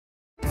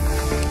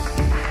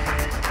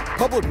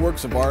Public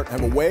works of art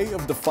have a way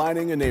of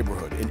defining a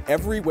neighborhood in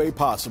every way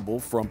possible,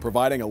 from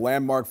providing a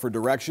landmark for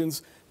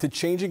directions to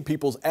changing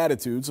people's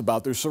attitudes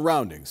about their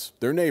surroundings,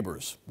 their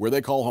neighbors, where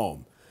they call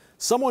home.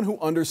 Someone who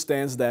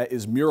understands that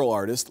is mural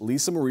artist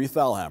Lisa Marie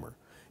Thalhammer.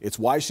 It's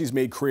why she's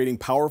made creating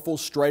powerful,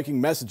 striking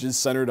messages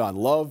centered on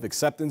love,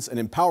 acceptance, and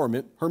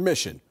empowerment her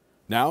mission.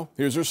 Now,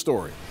 here's her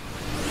story.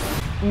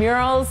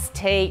 Murals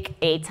take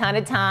a ton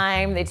of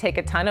time, they take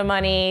a ton of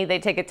money, they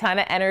take a ton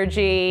of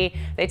energy,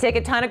 they take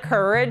a ton of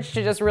courage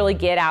to just really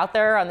get out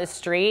there on the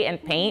street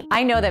and paint.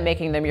 I know that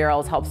making the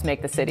murals helps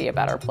make the city a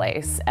better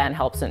place and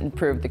helps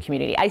improve the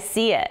community. I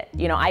see it,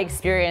 I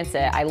experience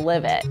it, I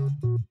live it.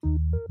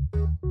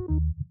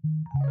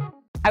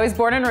 I was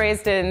born and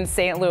raised in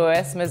St.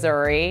 Louis,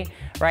 Missouri,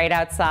 right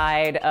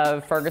outside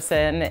of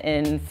Ferguson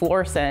in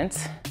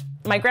Florissant.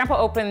 My grandpa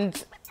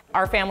opened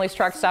our family's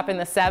truck stop in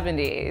the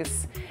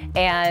 70s.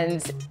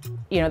 And,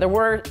 there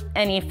weren't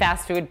any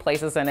fast food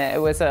places in it. It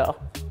was a,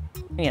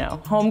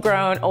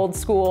 homegrown, old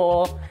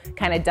school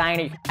kind of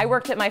diner. I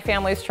worked at my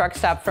family's truck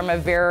stop from a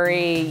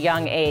very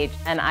young age,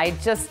 and I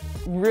just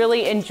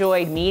really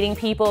enjoyed meeting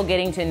people,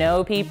 getting to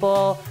know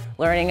people,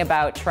 learning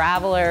about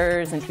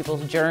travelers and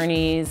people's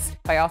journeys.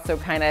 I also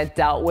kind of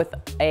dealt with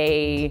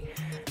a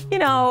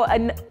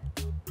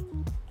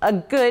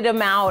good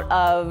amount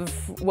of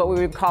what we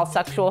would call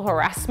sexual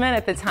harassment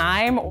at the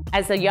time.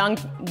 As a young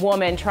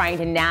woman trying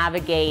to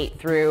navigate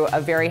through a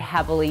very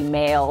heavily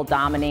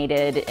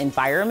male-dominated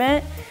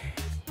environment.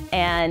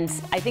 And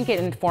I think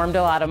it informed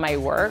a lot of my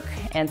work.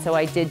 And so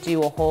I did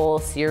do a whole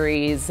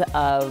series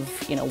of,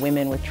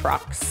 women with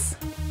trucks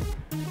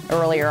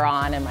earlier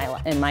on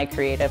in my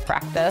creative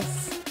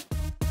practice.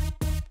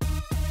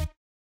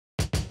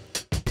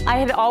 I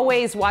had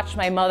always watched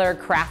my mother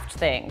craft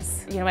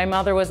things. My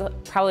mother was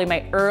probably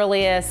my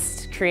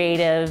earliest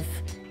creative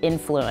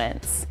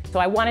influence. So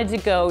I wanted to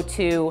go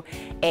to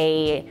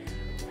a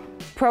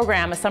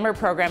summer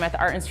program at the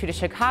Art Institute of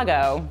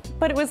Chicago,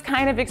 but it was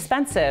kind of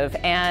expensive,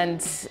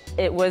 and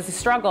it was a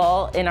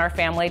struggle in our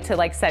family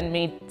to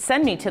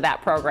send me to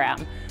that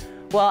program.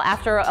 Well,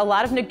 after a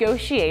lot of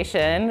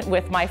negotiation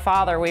with my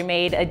father, we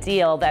made a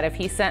deal that if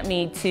he sent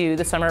me to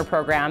the summer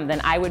program,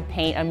 then I would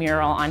paint a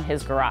mural on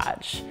his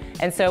garage.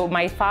 And so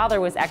my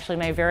father was actually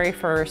my very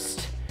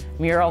first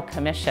mural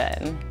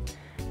commission.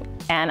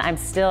 And I'm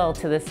still,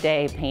 to this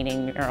day,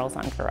 painting murals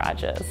on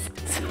garages.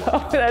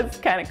 So that's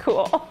kind of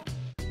cool.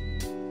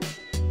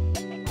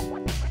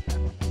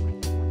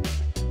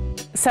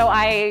 So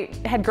I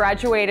had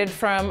graduated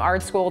from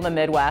art school in the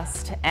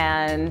Midwest,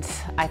 and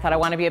I thought I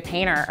want to be a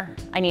painter.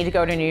 I need to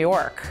go to New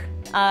York.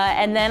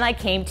 And then I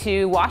came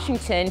to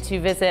Washington to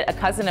visit a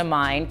cousin of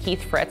mine,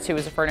 Keith Fritz, who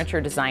was a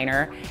furniture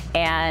designer,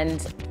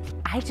 and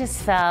I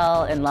just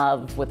fell in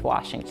love with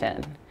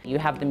Washington. You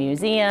have the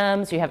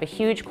museums, you have a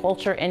huge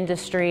culture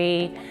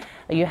industry,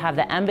 you have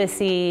the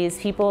embassies,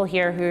 people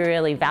here who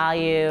really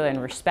value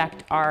and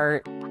respect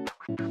art.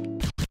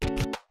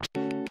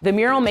 The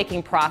mural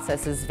making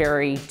process is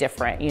very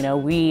different.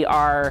 We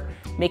are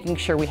making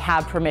sure we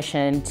have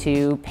permission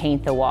to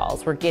paint the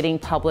walls. We're getting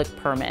public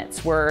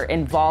permits. We're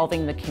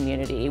involving the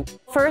community.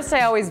 First,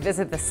 I always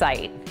visit the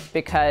site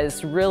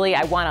because really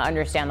I want to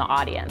understand the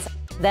audience.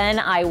 Then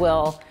I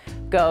will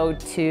go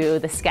to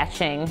the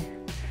sketching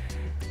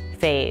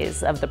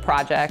phase of the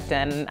project,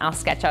 and I'll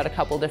sketch out a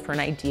couple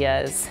different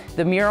ideas.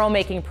 The mural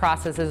making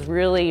process is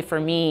really, for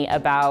me,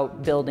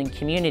 about building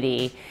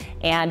community.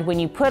 And when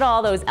you put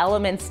all those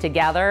elements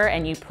together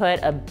and you put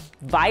a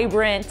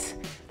vibrant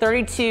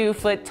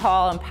 32-foot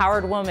tall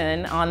empowered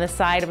woman on the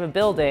side of a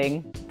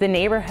building, the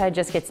neighborhood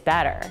just gets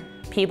better.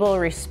 People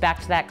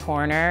respect that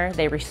corner,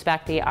 they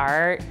respect the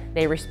art,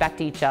 they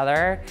respect each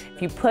other.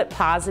 If you put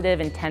positive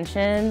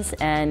intentions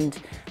and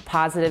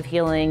positive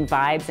healing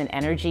vibes and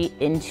energy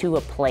into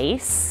a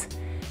place,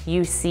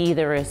 you see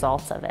the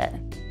results of it.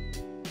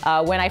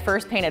 When I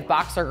first painted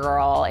Boxer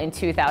Girl in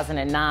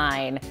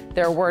 2009,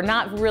 there were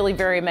not really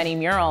very many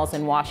murals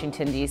in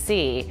Washington,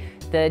 D.C.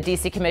 The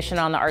DC Commission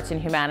on the Arts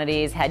and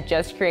Humanities had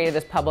just created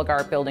this Public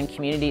Art Building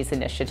Communities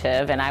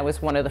initiative, and I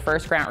was one of the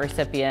first grant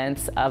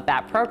recipients of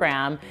that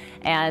program.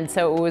 And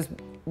so it was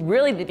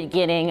really the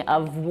beginning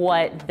of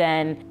what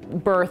then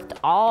birthed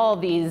all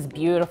these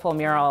beautiful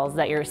murals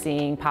that you're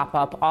seeing pop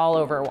up all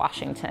over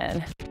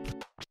Washington.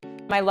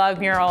 My Love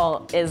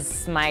mural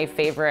is my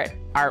favorite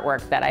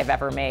artwork that I've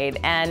ever made.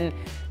 And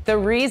the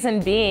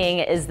reason being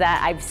is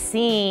that I've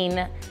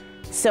seen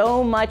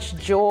so much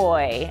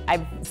joy.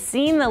 I've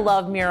seen the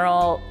Love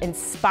mural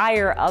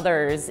inspire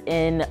others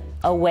in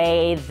a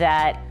way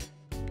that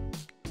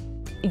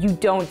you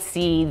don't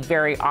see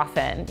very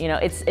often.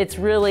 It's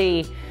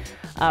really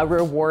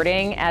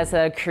rewarding as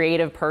a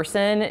creative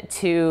person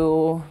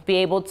to be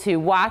able to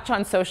watch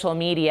on social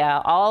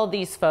media all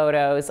these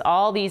photos,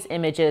 all these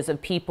images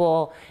of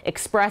people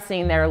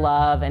expressing their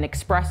love and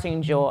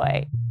expressing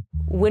joy.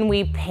 When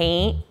we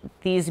paint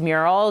these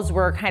murals,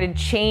 we're kind of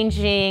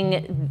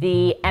changing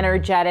the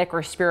energetic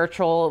or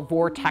spiritual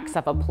vortex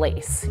of a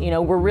place.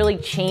 We're really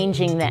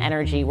changing the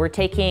energy. We're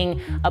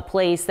taking a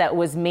place that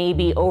was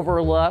maybe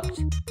overlooked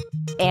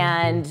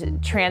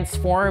and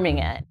transforming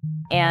it.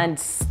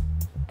 And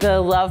the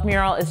Love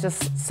mural is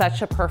just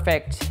such a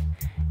perfect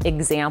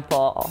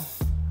example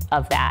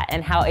of that,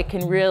 and how it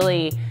can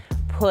really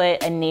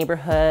put a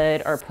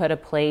neighborhood or put a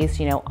place,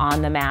 you know,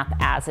 on the map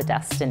as a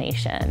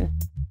destination.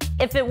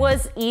 If it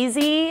was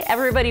easy,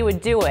 everybody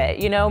would do it.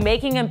 You know,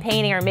 making a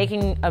painting or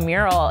making a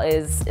mural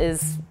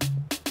is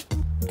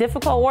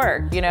difficult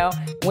work, you know.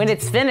 When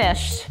it's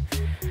finished,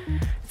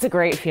 it's a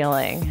great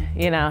feeling,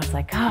 you know. It's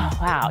like, oh,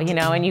 wow, you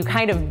know, and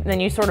then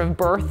you sort of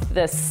birth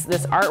this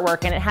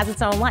artwork, and it has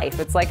its own life.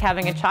 It's like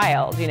having a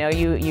child, you know.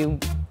 You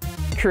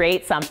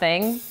create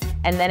something,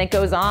 and then it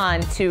goes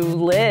on to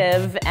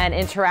live and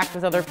interact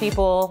with other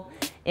people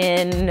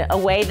in a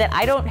way that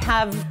I don't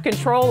have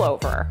control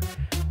over.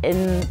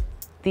 In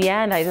the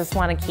end, I just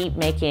want to keep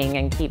making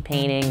and keep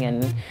painting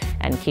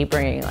and keep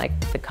bringing like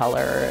the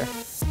color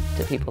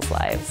to people's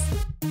lives.